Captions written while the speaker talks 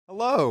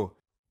Hello!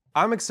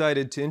 I'm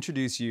excited to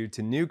introduce you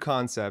to new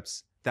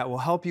concepts that will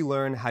help you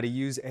learn how to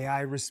use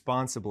AI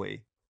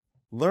responsibly.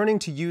 Learning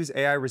to use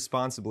AI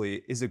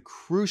responsibly is a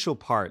crucial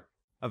part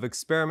of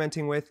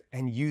experimenting with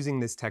and using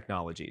this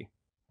technology.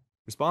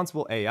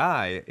 Responsible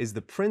AI is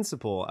the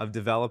principle of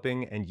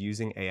developing and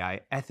using AI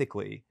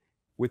ethically,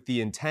 with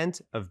the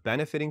intent of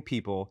benefiting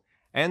people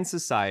and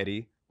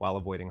society while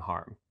avoiding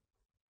harm.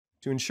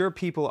 To ensure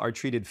people are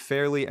treated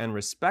fairly and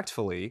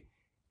respectfully,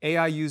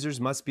 AI users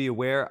must be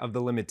aware of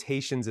the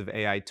limitations of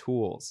AI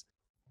tools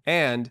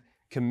and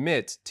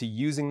commit to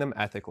using them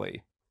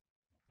ethically.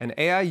 An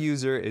AI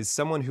user is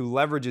someone who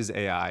leverages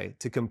AI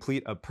to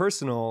complete a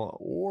personal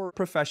or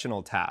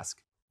professional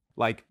task,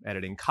 like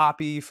editing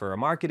copy for a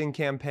marketing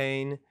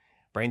campaign,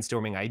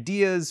 brainstorming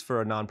ideas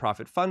for a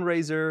nonprofit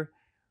fundraiser,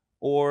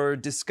 or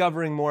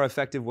discovering more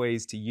effective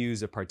ways to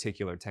use a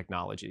particular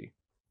technology.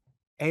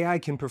 AI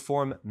can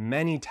perform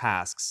many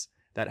tasks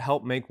that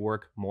help make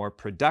work more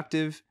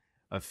productive,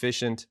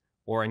 efficient,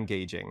 or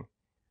engaging.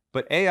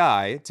 But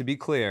AI, to be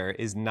clear,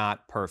 is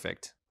not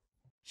perfect.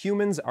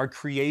 Humans are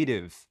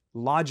creative,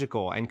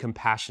 logical, and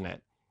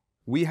compassionate.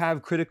 We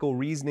have critical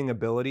reasoning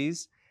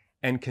abilities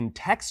and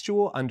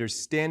contextual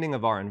understanding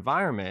of our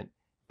environment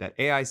that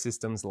AI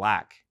systems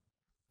lack.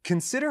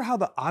 Consider how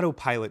the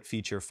Autopilot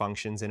feature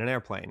functions in an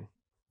airplane.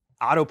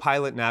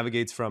 Autopilot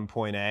navigates from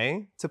point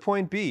A to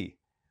point B,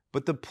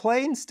 but the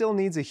plane still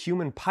needs a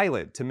human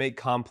pilot to make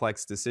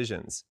complex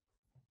decisions.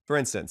 For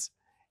instance,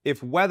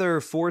 if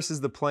weather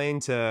forces the plane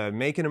to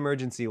make an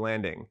emergency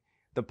landing,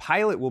 the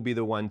pilot will be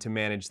the one to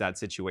manage that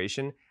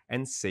situation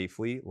and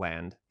safely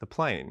land the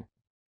plane.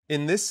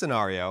 In this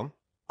scenario,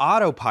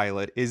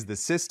 Autopilot is the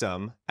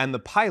system and the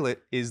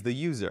pilot is the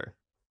user.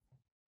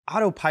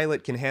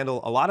 Autopilot can handle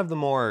a lot of the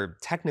more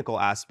technical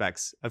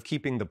aspects of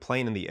keeping the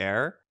plane in the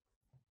air,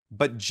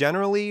 but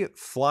generally,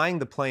 flying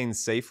the plane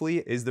safely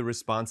is the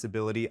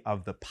responsibility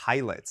of the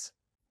pilot.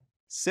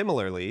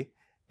 Similarly,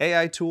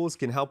 AI tools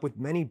can help with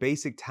many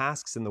basic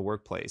tasks in the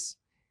workplace.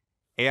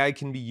 AI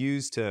can be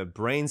used to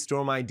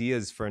brainstorm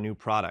ideas for a new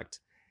product,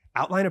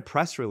 outline a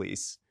press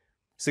release,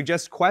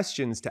 suggest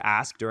questions to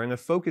ask during a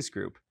focus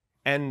group,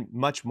 and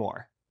much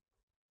more.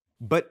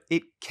 But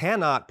it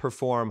cannot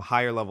perform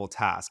higher-level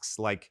tasks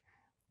like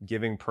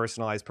giving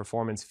personalized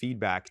performance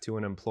feedback to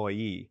an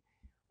employee,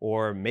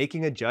 or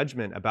making a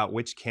judgment about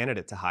which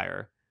candidate to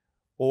hire,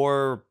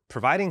 or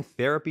providing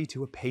therapy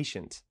to a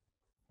patient.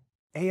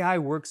 AI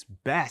works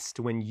best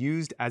when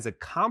used as a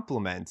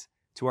complement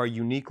to our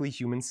uniquely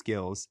human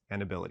skills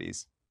and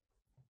abilities.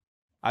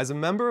 As a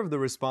member of the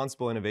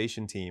Responsible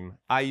Innovation team,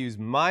 I use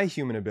my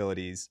human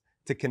abilities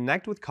to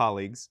connect with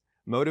colleagues,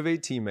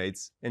 motivate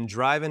teammates, and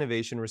drive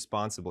innovation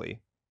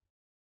responsibly.